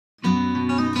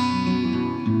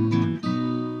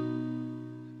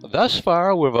Thus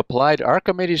far, we've applied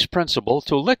Archimedes' principle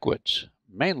to liquids,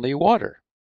 mainly water.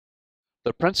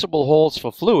 The principle holds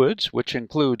for fluids, which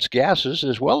includes gases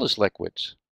as well as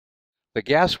liquids. The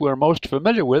gas we're most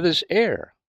familiar with is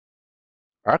air.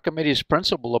 Archimedes'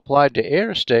 principle applied to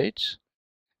air states,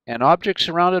 an object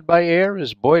surrounded by air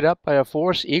is buoyed up by a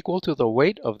force equal to the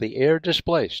weight of the air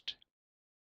displaced.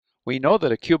 We know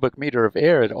that a cubic meter of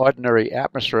air at ordinary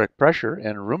atmospheric pressure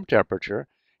and room temperature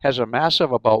has a mass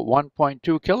of about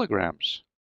 1.2 kilograms,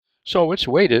 so its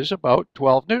weight is about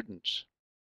 12 newtons.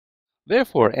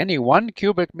 Therefore, any 1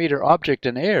 cubic meter object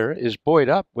in air is buoyed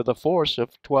up with a force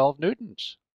of 12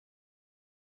 newtons.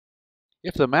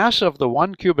 If the mass of the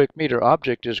 1 cubic meter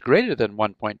object is greater than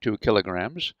 1.2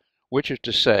 kilograms, which is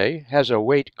to say, has a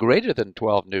weight greater than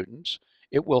 12 newtons,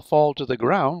 it will fall to the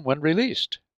ground when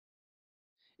released.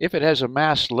 If it has a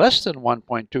mass less than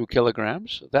 1.2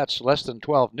 kilograms, that's less than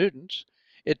 12 newtons,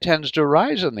 it tends to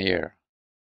rise in the air.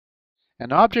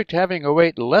 An object having a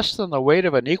weight less than the weight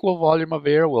of an equal volume of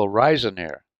air will rise in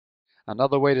air.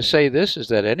 Another way to say this is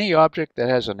that any object that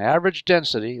has an average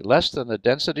density less than the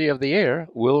density of the air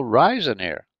will rise in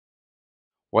air.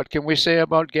 What can we say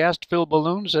about gas-filled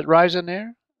balloons that rise in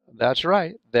air? That's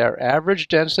right, their average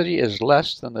density is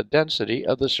less than the density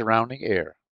of the surrounding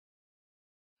air.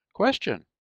 Question: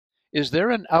 is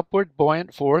there an upward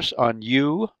buoyant force on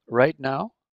you right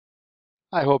now?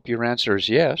 I hope your answer is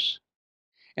yes.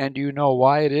 And do you know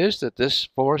why it is that this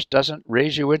force doesn't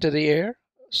raise you into the air,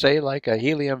 say like a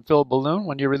helium-filled balloon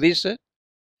when you release it,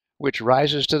 which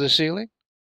rises to the ceiling?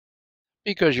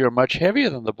 Because you're much heavier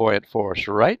than the buoyant force,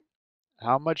 right?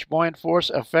 How much buoyant force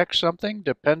affects something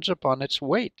depends upon its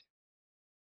weight.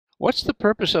 What's the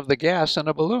purpose of the gas in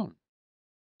a balloon?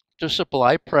 To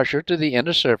supply pressure to the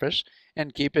inner surface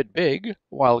and keep it big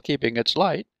while keeping its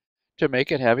light, to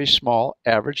make it have a small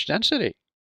average density.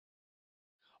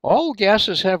 All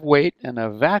gases have weight and a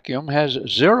vacuum has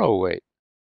zero weight.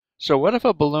 So what if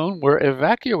a balloon were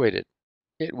evacuated?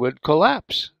 It would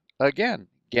collapse. Again,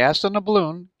 gas in a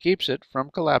balloon keeps it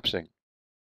from collapsing.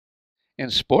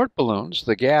 In sport balloons,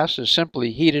 the gas is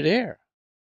simply heated air.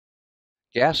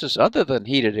 Gases other than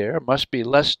heated air must be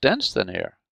less dense than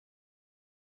air.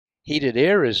 Heated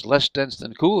air is less dense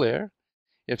than cool air.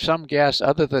 If some gas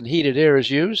other than heated air is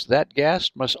used, that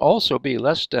gas must also be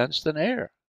less dense than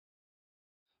air.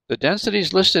 The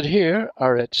densities listed here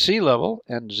are at sea level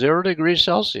and 0 degrees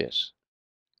Celsius.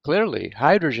 Clearly,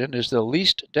 hydrogen is the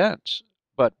least dense,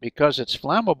 but because it's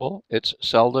flammable, it's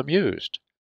seldom used.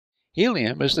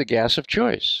 Helium is the gas of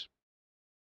choice.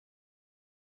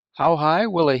 How high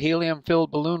will a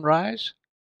helium-filled balloon rise?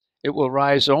 It will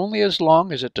rise only as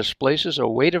long as it displaces a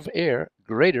weight of air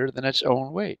greater than its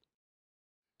own weight.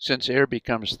 Since air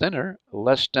becomes thinner,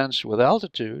 less dense with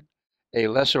altitude, a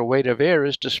lesser weight of air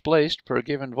is displaced per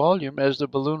given volume as the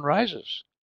balloon rises.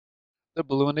 The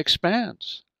balloon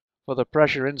expands, for the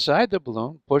pressure inside the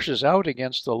balloon pushes out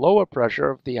against the lower pressure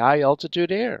of the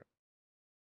high-altitude air.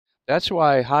 That's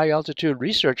why high-altitude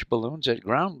research balloons at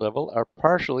ground level are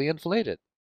partially inflated.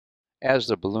 As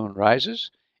the balloon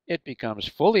rises, it becomes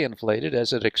fully inflated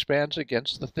as it expands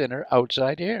against the thinner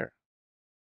outside air.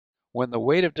 When the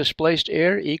weight of displaced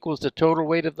air equals the total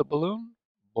weight of the balloon,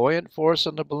 buoyant force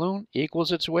on the balloon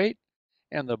equals its weight,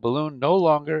 and the balloon no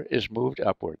longer is moved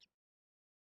upward.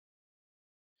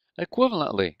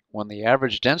 Equivalently, when the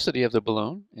average density of the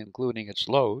balloon, including its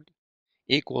load,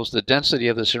 equals the density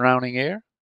of the surrounding air,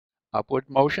 upward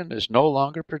motion is no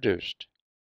longer produced.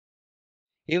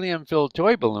 Helium-filled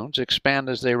toy balloons expand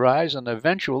as they rise and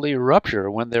eventually rupture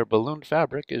when their balloon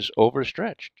fabric is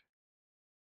overstretched.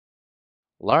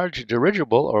 Large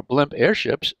dirigible or blimp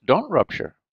airships don't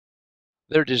rupture.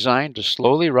 They're designed to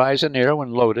slowly rise in air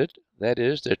when loaded, that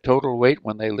is, their total weight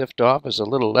when they lift off is a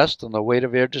little less than the weight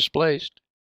of air displaced.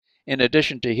 In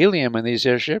addition to helium in these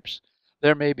airships,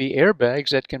 there may be airbags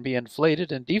that can be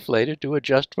inflated and deflated to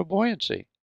adjust for buoyancy.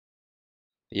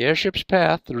 The airship's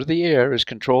path through the air is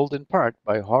controlled in part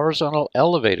by horizontal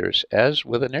elevators, as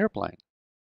with an airplane.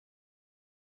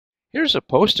 Here's a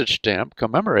postage stamp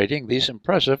commemorating these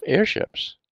impressive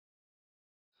airships.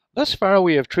 Thus far,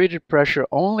 we have treated pressure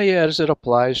only as it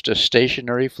applies to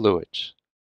stationary fluids.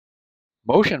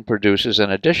 Motion produces an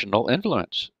additional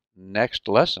influence. Next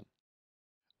lesson.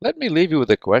 Let me leave you with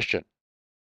a question.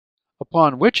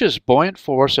 Upon which is buoyant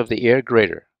force of the air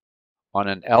greater? On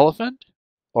an elephant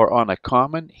or on a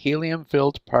common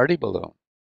helium-filled party balloon?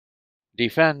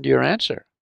 Defend your answer.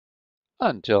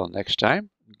 Until next time,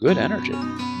 good energy.